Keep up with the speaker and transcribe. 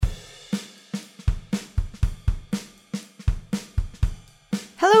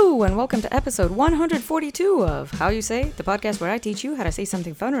Hello and welcome to episode 142 of How You Say, the podcast where I teach you how to say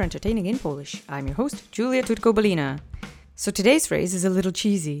something fun or entertaining in Polish. I'm your host, Julia Tutko-Balina. So today's phrase is a little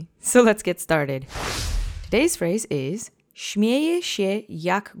cheesy, so let's get started. Today's phrase is śmieje się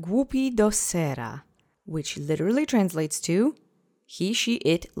jak głupi do sera, which literally translates to he, she,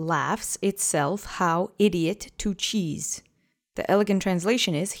 it laughs itself how idiot to cheese. The elegant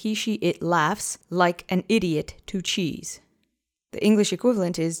translation is he, she, it laughs like an idiot to cheese. The English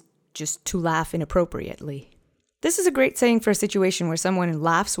equivalent is just to laugh inappropriately. This is a great saying for a situation where someone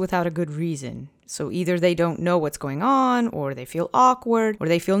laughs without a good reason. So either they don't know what's going on, or they feel awkward, or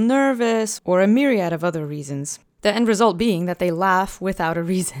they feel nervous, or a myriad of other reasons. The end result being that they laugh without a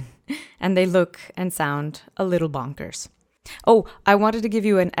reason, and they look and sound a little bonkers. Oh, I wanted to give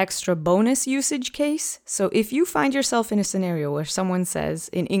you an extra bonus usage case. So if you find yourself in a scenario where someone says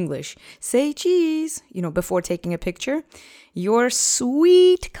in English, say cheese, before taking a picture, your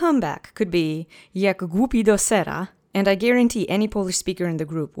sweet comeback could be jak głupi do sera, and I guarantee any Polish speaker in the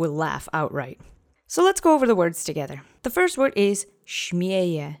group will laugh outright. So let's go over the words together. The first word is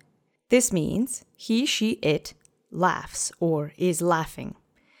śmieje. This means he, she, it laughs or is laughing.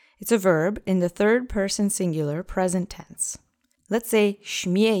 It's a verb in the third person singular present tense. Let's say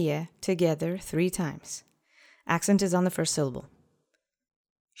śmieje together 3 times. Accent is on the first syllable.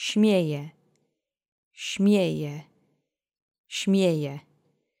 Śmieje, śmieje, śmieje.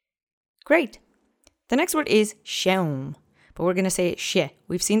 Great. The next word is się, but we're going to say it się.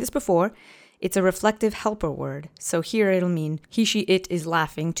 We've seen this before. It's a reflective helper word. So here it'll mean he, she, it is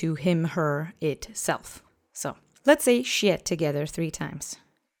laughing to him, her, it, self. So let's say się together 3 times.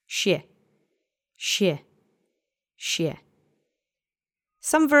 Się, się, się.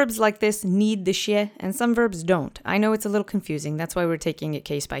 Some verbs like this need the się, and some verbs don't. I know it's a little confusing. That's why we're taking it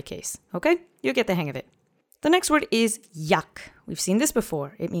case by case. Okay? You'll get the hang of it. The next word is jak. We've seen this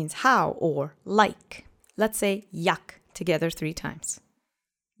before. It means how or like. Let's say jak together 3 times.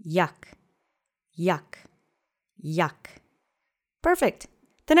 Jak, jak, jak. Perfect.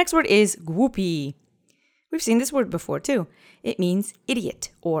 The next word is głupi. We've seen this word before too. It means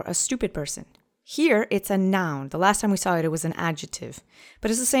idiot or a stupid person. Here it's a noun. The last time we saw it, it was an adjective.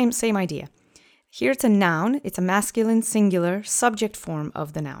 But it's the same idea. Here it's a noun. It's a masculine singular subject form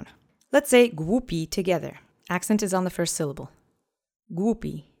of the noun. Let's say głupi together. Accent is on the first syllable.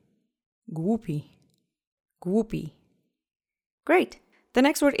 Głupi, głupi, głupi. Great. The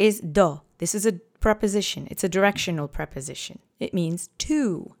next word is do. This is a preposition. It's a directional preposition. It means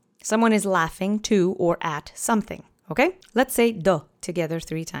to. Someone is laughing to or at something. Okay? Let's say do together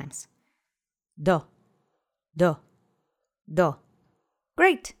 3 times. Do, do, do.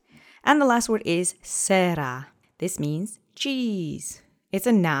 Great. And the last word is sera. This means cheese. It's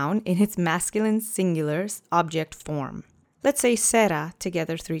a noun in its masculine singular object form. Let's say sera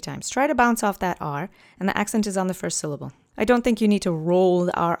together 3 times. Try to bounce off that R, and the accent is on the first syllable. I don't think you need to roll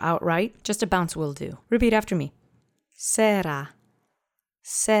the R outright. Just a bounce will do. Repeat after me. Sera,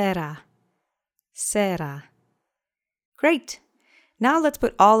 sera, sera. Great. Now let's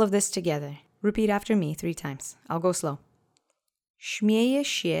put all of this together. Repeat after me 3 times. I'll go slow. Śmieje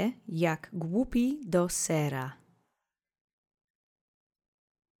się jak głupi do sera.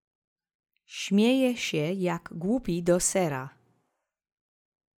 Śmieje się jak głupi do sera.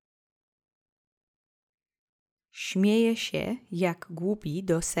 Śmieje się jak głupi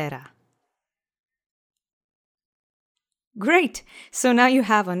do sera. Great! So now you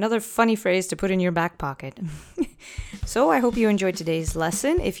have another funny phrase to put in your back pocket. So I hope you enjoyed today's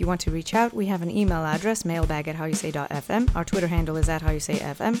lesson. If you want to reach out, we have an email address, mailbag@howyousay.fm. Our Twitter handle is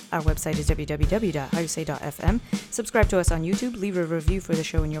 @howyousayfm. Our website is www.howyousay.fm. Subscribe to us on YouTube. Leave a review for the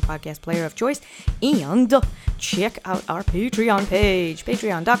show in your podcast player of choice. And check out our Patreon page,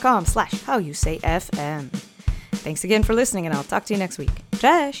 patreon.com/howyousayfm. Thanks again for listening, and I'll talk to you next week.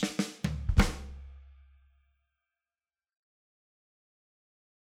 Cześć!